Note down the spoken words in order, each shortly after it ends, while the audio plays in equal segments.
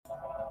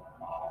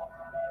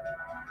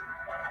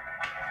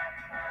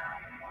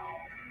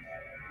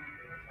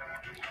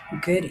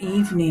Good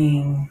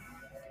evening.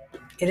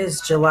 It is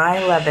July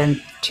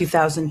 11th,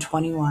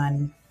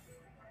 2021.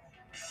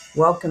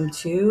 Welcome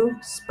to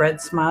Spread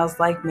Smiles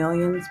Like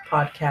Millions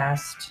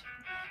podcast.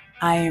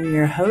 I am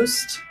your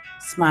host,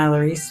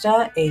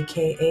 Smilerista,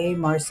 aka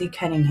Marcy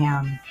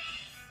Cunningham.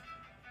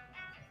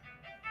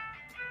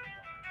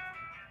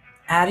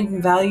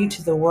 Adding value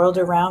to the world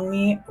around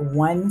me,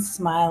 one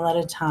smile at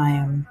a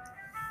time.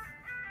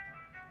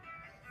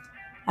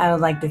 I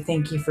would like to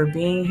thank you for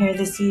being here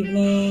this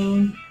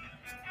evening.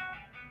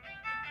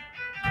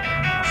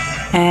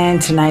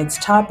 And tonight's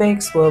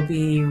topics will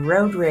be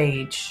road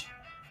rage,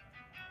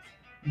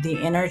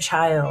 the inner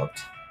child,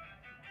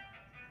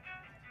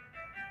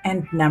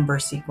 and number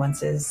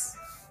sequences.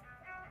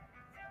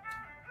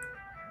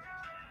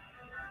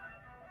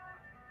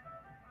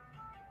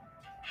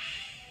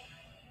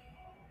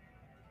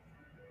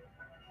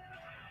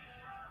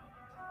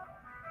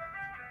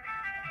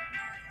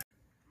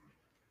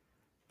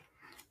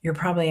 You're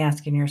probably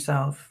asking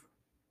yourself,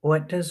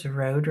 what does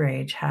road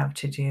rage have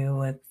to do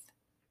with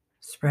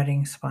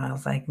spreading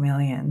smiles like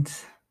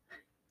millions?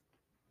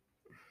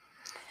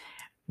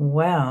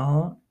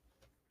 Well,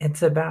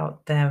 it's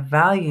about the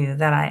value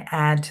that I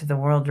add to the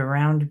world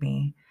around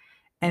me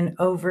and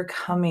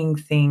overcoming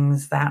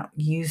things that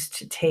used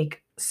to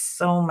take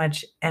so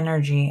much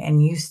energy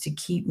and used to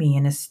keep me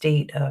in a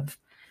state of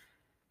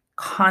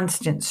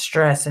constant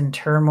stress and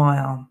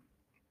turmoil.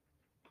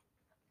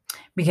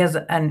 Because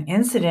an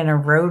incident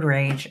of road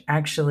rage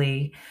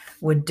actually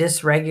would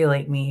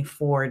dysregulate me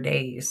for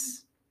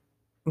days,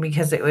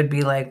 because it would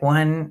be like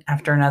one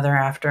after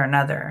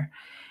another.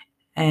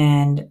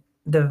 And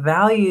the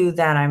value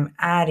that I'm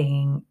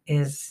adding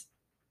is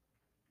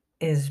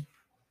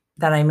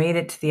that I made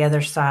it to the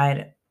other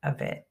side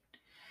of it.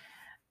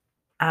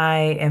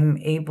 I am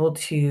able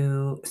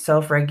to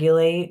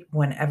self-regulate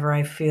whenever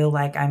I feel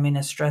like I'm in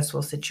a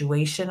stressful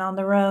situation on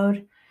the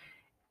road.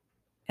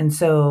 And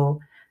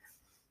so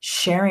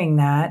sharing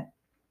that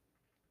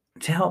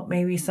to help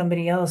maybe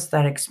somebody else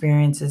that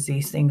experiences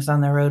these things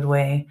on the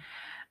roadway.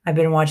 I've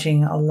been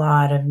watching a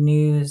lot of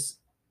news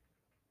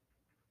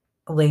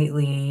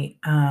lately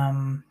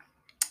in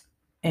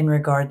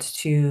regards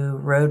to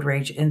road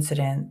rage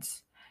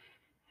incidents.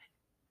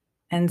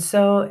 And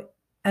so,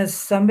 as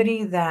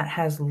somebody that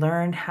has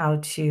learned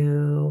how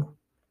to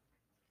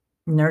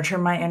nurture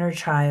my inner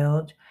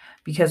child,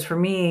 because for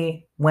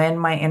me, when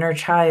my inner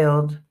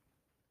child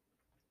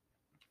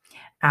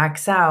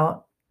acts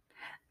out,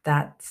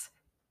 that's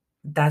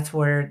that's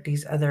where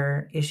these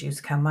other issues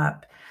come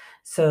up.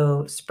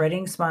 So,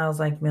 spreading smiles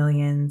like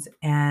millions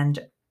and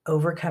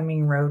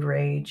overcoming road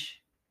rage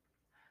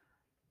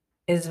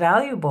is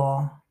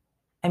valuable.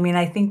 I mean,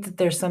 I think that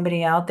there's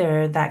somebody out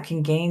there that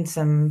can gain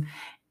some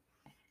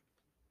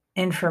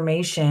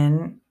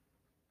information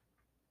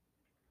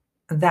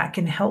that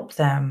can help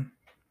them,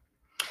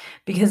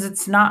 because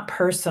it's not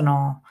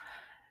personal.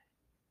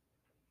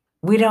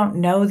 We don't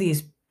know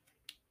these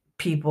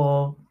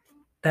people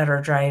that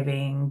are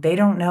driving. They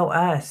don't know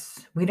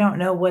us. We don't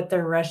know what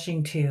they're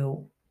rushing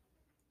to.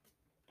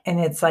 And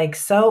it's like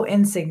so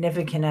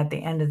insignificant at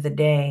the end of the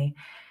day.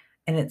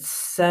 And it's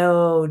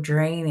so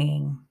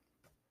draining.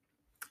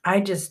 I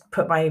just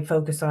put my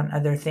focus on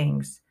other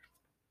things.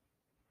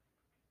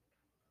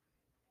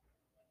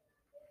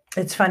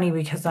 It's funny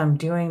because I'm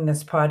doing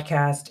this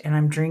podcast and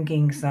I'm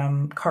drinking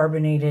some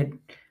carbonated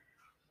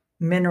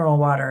mineral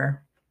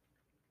water.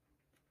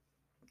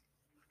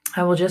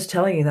 I will just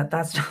tell you that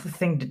that's not the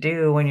thing to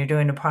do when you're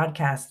doing a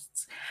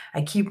podcast.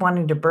 I keep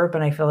wanting to burp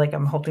and I feel like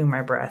I'm holding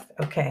my breath.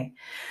 Okay.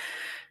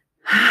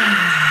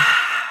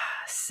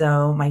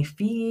 So my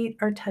feet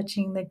are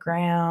touching the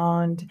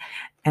ground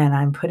and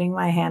I'm putting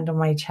my hand on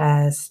my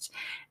chest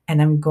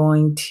and I'm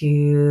going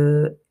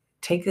to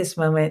take this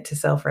moment to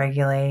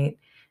self-regulate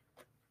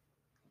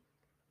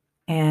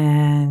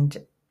and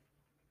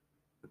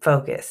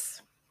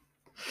focus.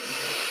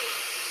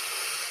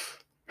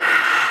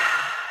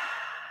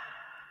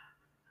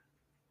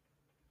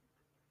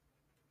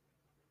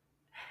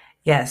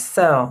 Yes,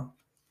 so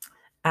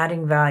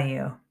adding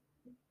value.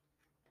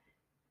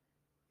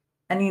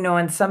 And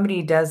when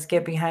somebody does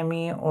get behind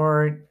me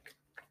or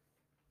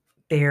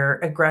they're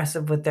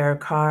aggressive with their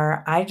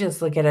car, I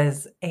just look at it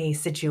as a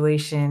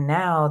situation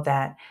now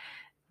that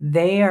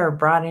they are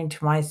brought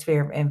into my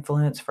sphere of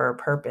influence for a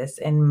purpose.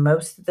 And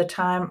most of the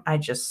time, I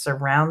just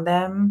surround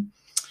them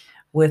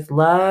with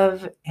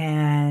love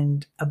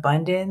and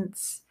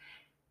abundance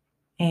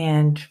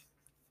and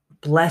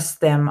bless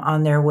them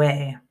on their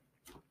way.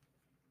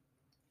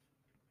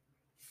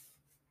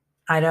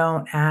 I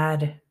don't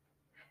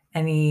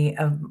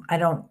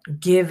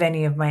give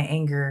any of my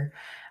anger.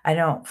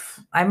 I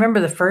remember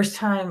the first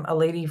time a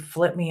lady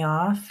flipped me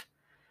off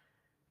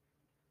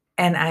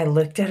and I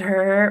looked at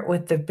her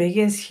with the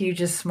biggest,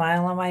 hugest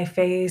smile on my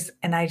face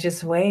and I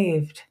just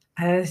waved.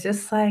 I was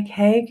just like,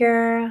 "Hey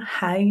girl,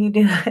 how you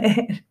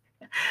doing?"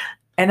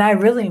 And I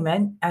really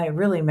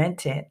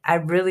meant it. I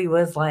really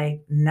was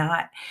like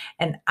not,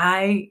 and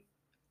I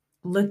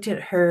looked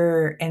at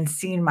her and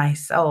seen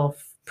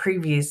myself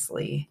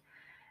previously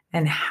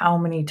and how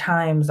many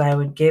times I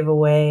would give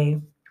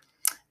away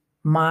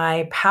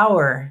my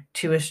power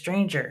to a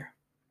stranger.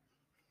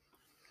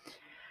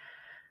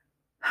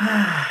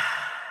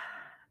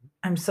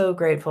 I'm so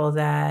grateful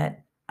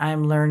that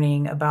I'm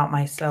learning about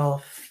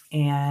myself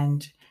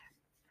and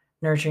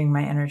nurturing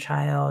my inner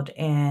child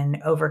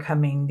and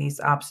overcoming these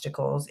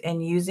obstacles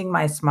and using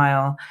my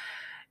smile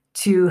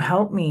to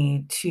help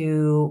me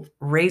to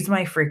raise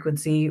my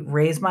frequency,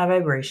 raise my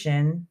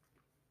vibration.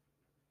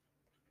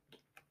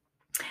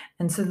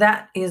 And so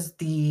that is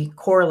the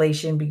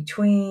correlation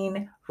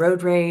between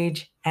road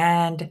rage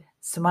and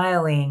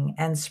smiling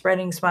and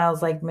spreading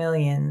smiles like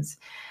millions.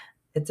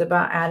 It's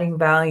about adding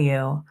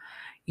value.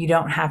 You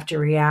don't have to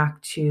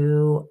react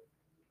to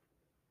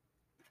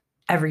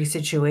every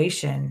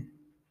situation.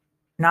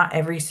 Not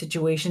every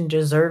situation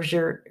deserves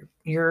your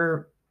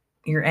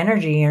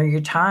energy or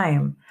your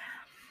time.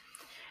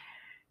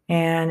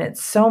 And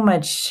it's so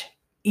much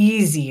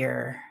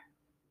easier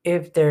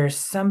if there's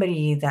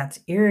somebody that's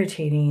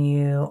irritating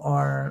you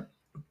or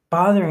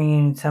bothering you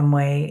in some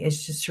way.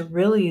 It's just to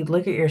really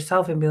look at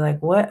yourself and be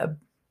like,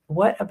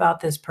 what about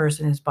this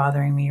person is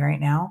bothering me right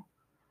now?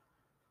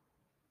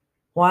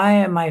 Why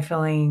am I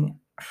feeling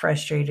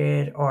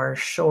frustrated or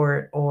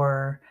short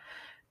or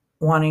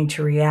wanting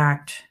to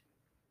react?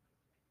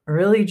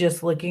 Really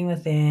just looking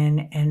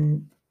within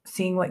and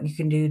seeing what you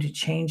can do to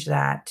change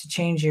that, to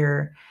change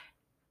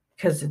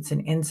because it's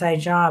an inside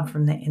job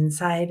from the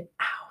inside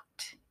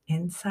out.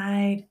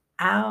 Inside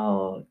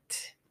out.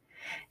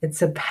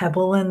 It's a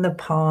pebble in the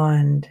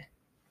pond.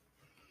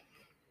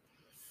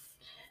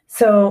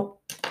 So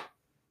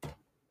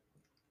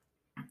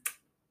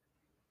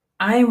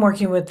I am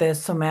working with a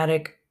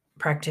somatic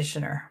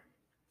practitioner.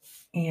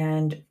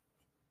 And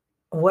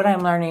what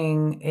I'm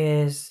learning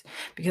is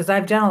because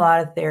I've done a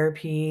lot of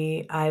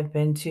therapy, I've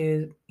been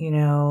to,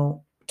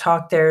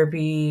 talk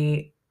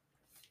therapy,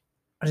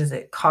 what is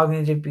it,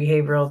 cognitive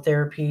behavioral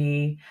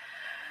therapy,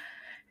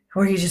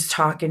 where you just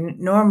talk. And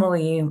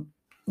normally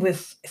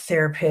with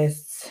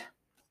therapists,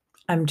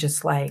 I'm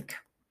just like,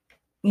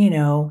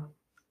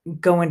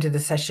 go into the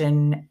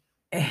session,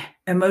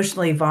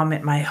 emotionally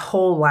vomit my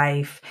whole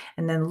life,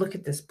 and then look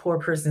at this poor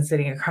person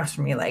sitting across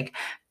from me like,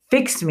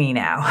 fix me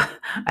now.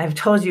 I've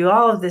told you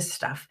all of this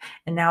stuff,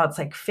 and now it's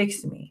like,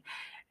 fix me.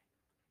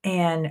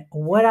 And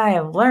what I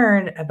have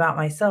learned about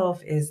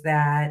myself is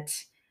that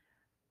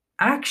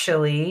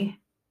actually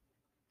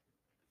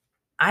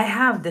I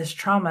have this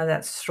trauma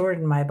that's stored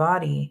in my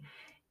body,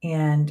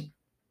 and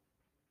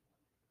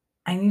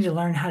I need to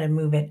learn how to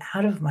move it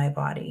out of my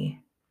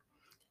body.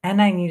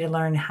 And I need to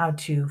learn how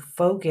to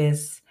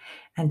focus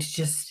and to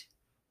just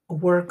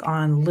work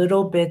on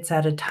little bits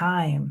at a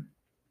time.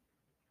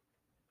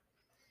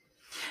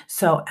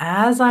 So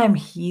as I'm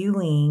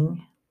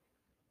healing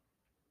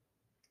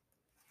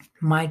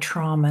my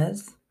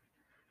traumas,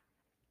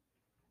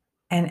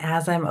 and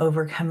as I'm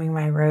overcoming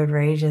my road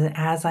rage, and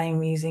as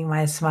I'm using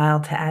my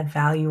smile to add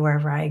value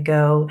wherever I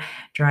go,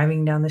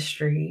 driving down the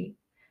street,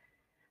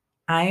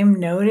 I am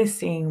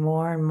noticing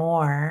more and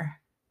more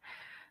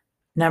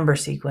number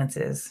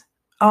sequences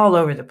all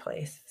over the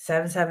place.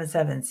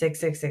 777,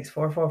 666,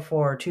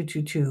 444,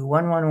 222,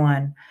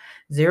 111,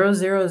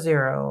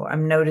 000.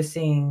 I'm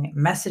noticing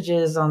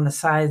messages on the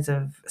sides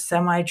of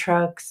semi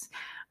trucks,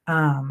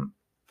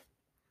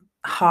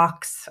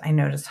 hawks. I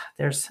notice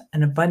there's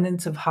an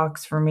abundance of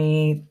hawks for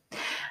me.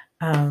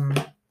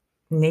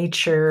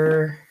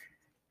 Nature.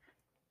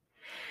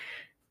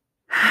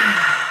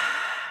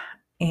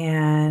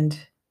 And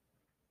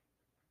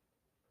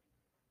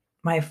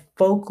my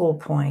focal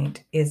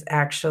point is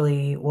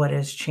actually what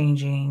is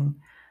changing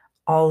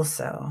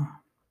also.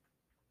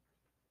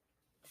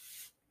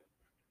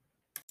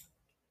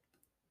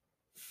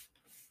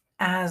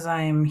 As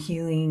I'm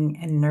healing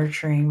and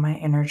nurturing my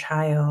inner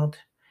child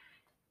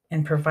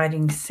and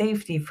providing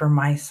safety for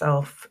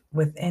myself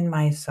within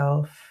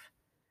myself,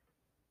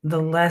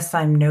 the less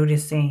I'm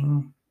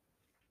noticing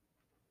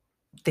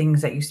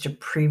things that used to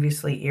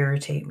previously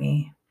irritate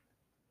me.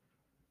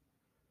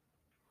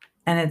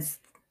 And it's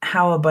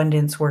how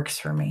abundance works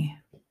for me.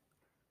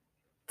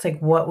 It's like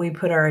what we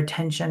put our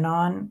attention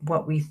on,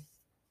 what we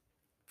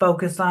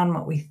focus on,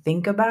 what we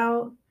think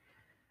about,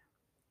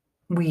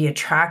 we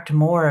attract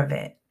more of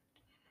it.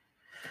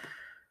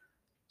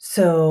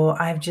 So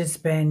I've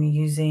just been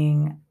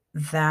using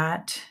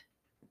that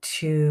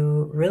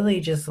to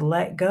really just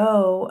let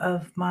go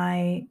of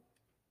my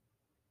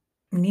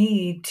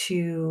need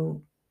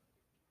to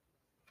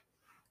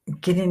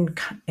get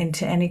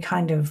into any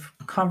kind of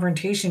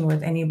confrontation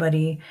with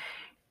anybody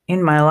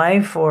in my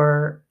life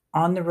or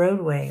on the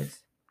roadways.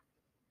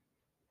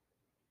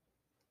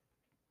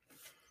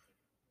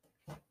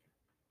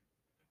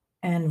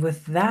 And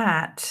with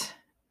that,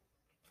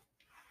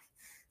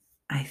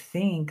 I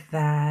think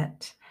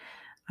that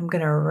I'm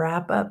going to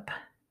wrap up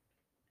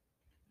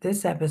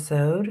this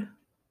episode.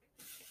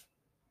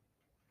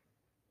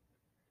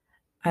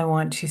 I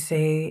want to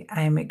say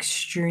I am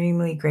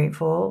extremely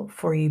grateful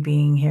for you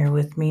being here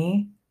with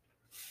me.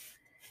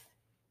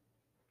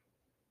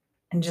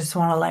 And just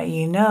want to let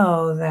you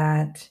know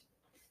that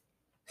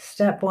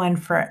step one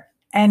for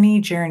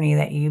any journey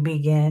that you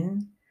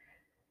begin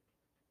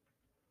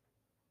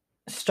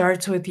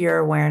starts with your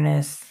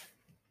awareness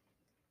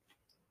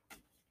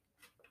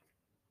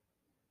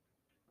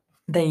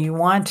that you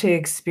want to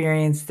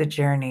experience the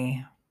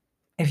journey.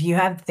 If you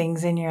have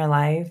things in your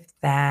life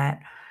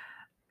that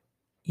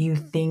you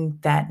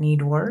think that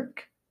need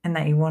work and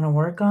that you want to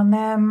work on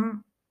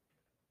them,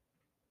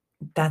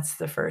 that's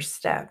the first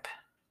step.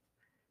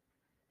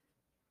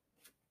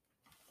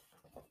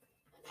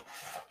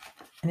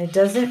 And it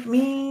doesn't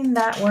mean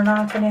that we're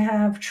not going to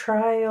have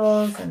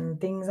trials and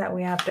things that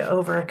we have to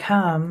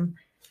overcome.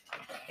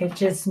 It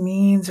just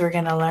means we're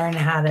going to learn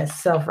how to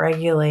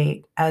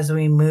self-regulate as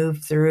we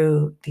move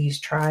through these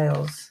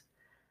trials.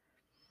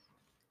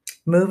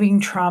 Moving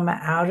trauma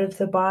out of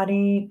the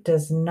body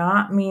does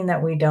not mean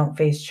that we don't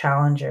face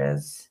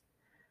challenges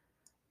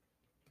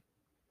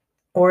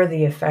or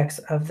the effects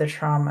of the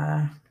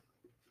trauma.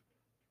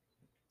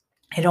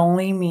 It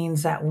only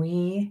means that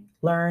we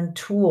learn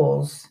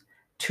tools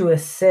to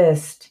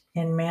assist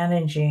in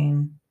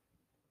managing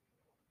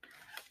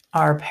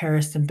our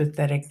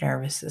parasympathetic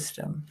nervous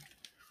system.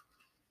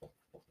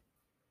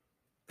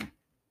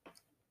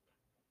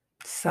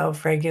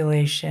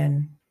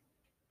 Self-regulation.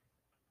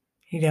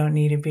 You don't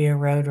need to be a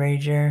road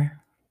rager.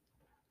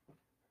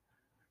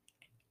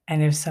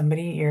 And if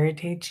somebody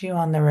irritates you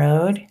on the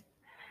road,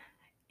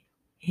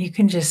 you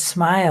can just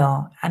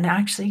smile. And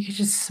actually, you can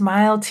just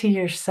smile to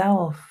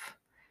yourself.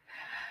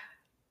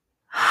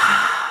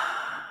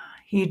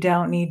 You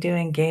don't need to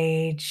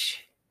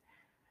engage.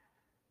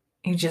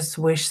 You just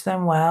wish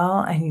them well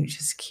and you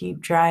just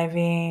keep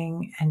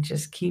driving and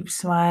just keep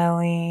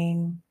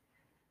smiling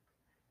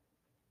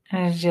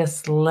and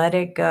just let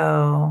it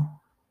go.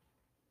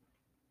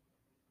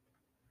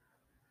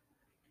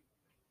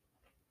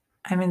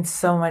 I'm in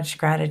so much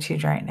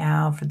gratitude right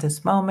now for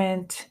this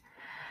moment.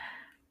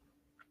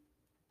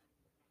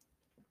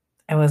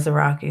 It was a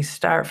rocky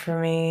start for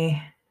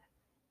me,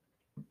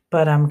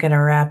 but I'm going to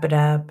wrap it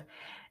up.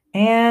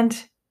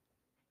 And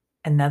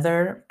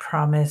another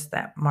promise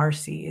that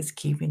Marcy is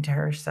keeping to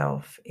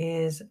herself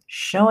is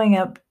showing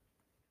up.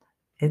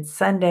 It's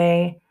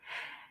Sunday,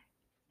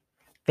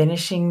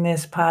 finishing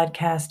this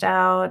podcast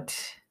out,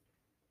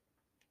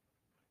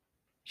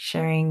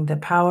 sharing the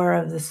power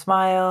of the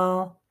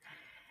smile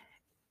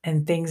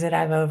and things that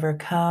I've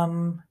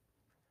overcome.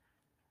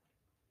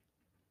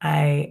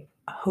 I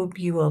hope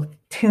you will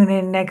tune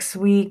in next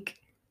week.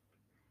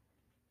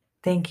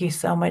 Thank you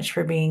so much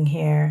for being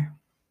here.